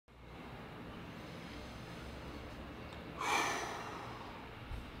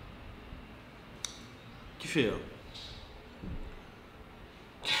fait?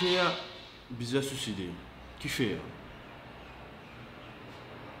 Qui fait bizarre suicidé? Qui fait?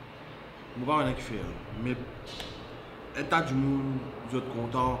 Je ne sais pas qui fait. Mais un tas de monde, vous êtes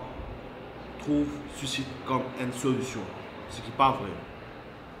content, trouve suicide comme une solution. Ce qui n'est pas vrai.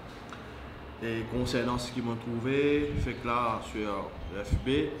 Et concernant ce qu'ils m'ont trouvé, fait que là, sur le FB,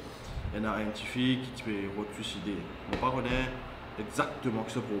 il y a une fille qui peut se suicider. Je ne sais pas exactement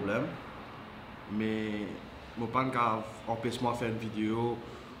ce problème, mais je ne sais pas empêcher moi de faire une vidéo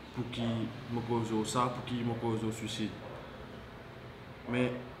pour qui me cause ça, pour qui me cause le suicide.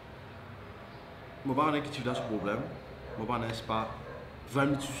 Mais je ne sais pas qui a ce problème. Je ne sais pas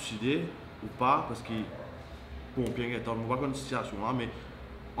vraiment se suicider ou pas, parce que bon, bien étant, je ne sais pas une situation, mais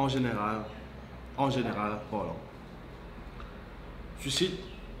en général, parlant. Suicide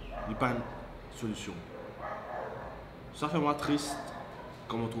n'est pas une solution. Ça fait moi triste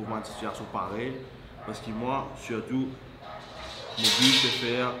quand on trouve une situation pareille, parce que moi, surtout, mon but c'est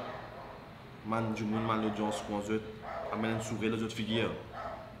faire du monde, l'audience, qu'on se amène un sourire les autres figures.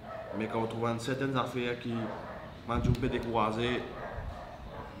 Mais quand on trouve certaines affaires qui m'ont peut décourager,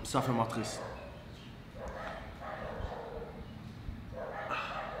 ça fait moi triste.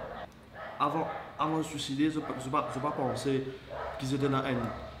 Avant de se suicider, je ne pas penser qu'ils étaient dans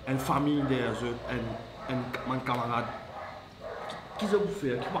une famille derrière eux, un camarade. Qui ont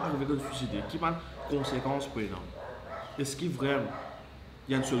faire, qui va arriver à se suicider, qui va des conséquences pour eux. Est-ce qu'il vraiment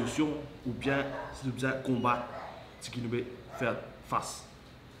il y a une solution ou bien c'est de bien combattre ce qui nous fait faire face?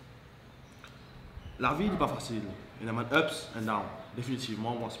 La vie n'est pas facile. Il y a des ups et downs.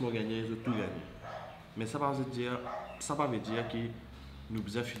 Définitivement, moi, si je gagne, je tout gagner. Mais ça ne veut dire que nous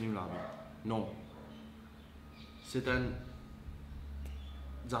devons finir la vie. Non. C'est une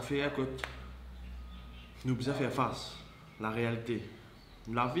affaire que nous devons faire face. La réalité.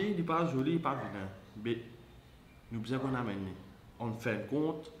 La vie n'est pas jolie, pas vilaine. Mais nous devons qu'on amène. On fait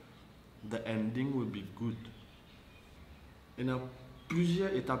compte, the ending will be good. Il y a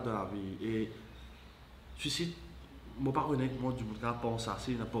plusieurs étapes de la vie. Et suicide, je ne sais pas honnêtement du monde qui pense à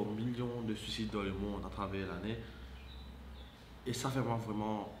ça. Il y a pas millions de suicides dans le monde à travers l'année. Et ça fait moi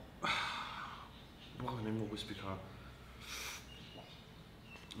vraiment. Je ne sais pas honnêtement expliquer.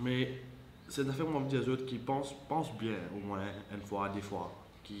 Mais c'est une affaire moi des autres qui pensent bien au moins une fois, des fois,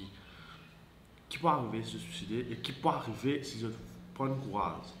 qui peut arriver à se suicider et qui peut arriver si ils prennent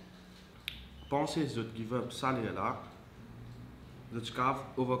courage. Pensez les autres give up, ça les là, les autres caves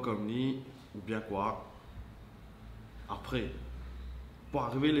overcome ni ou bien quoi. Après, pour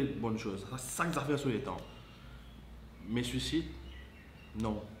arriver les bonnes choses, ça que ça fait sur les temps. Mais suicide,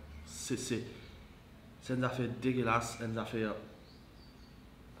 non, c'est une affaire dégueulasse, une affaire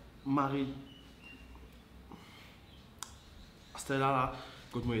Marie. C'était là,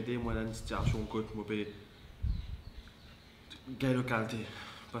 quand moi j'étais dans une situation quand je peux gagner de qualité.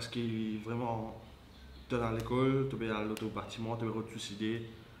 Parce que vraiment, tu es dans l'école, tu es dans l'auto bâtiment, tu es suicider.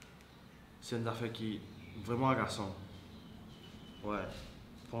 C'est une affaire qui est vraiment agaçante. Ouais,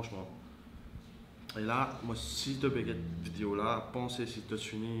 franchement. Et là, moi, si tu as cette vidéo là, pensez si tu as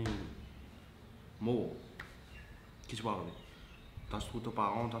fini mort. Qu'est-ce qui va arriver? Tu as trouvé tes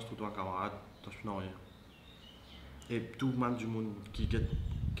parents, tu as trouvé ton camarade, tu as fini rien. Et tout le monde du monde qui peut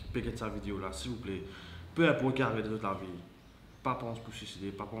regarder cette vidéo là, s'il vous plaît, peu importe qui arrive de toute la vie, pas pense pour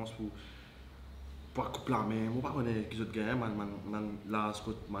suicider, pas pense pour couper la main, moi pas connaître qui autres gagnent, là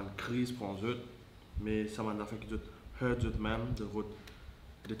man crise pour eux, mais ça m'a fait qu'ils autres hurt eux même de votre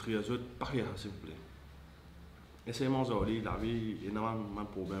détruire eux, pas rien s'il vous plaît. Essayez de la vie, énormément de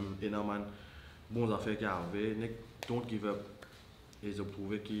problèmes, énormément de bonnes affaires qui arrivent, don't give up. Et ils ont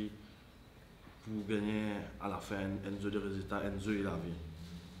prouvé que pour gagner à la fin un jeu de résultats, un jeu et la vie.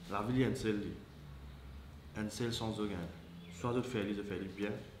 La vie est un seul sans de gain. Soit de faire bien,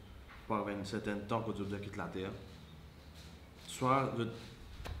 pour avoir un certain temps que tu dois quitter la terre, soit de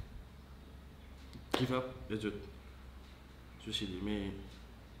give up et de suicider. Mais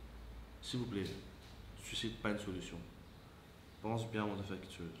s'il vous plaît, suicide pas une solution. Pense bien avant de faire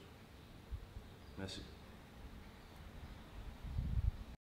quelque chose. Merci.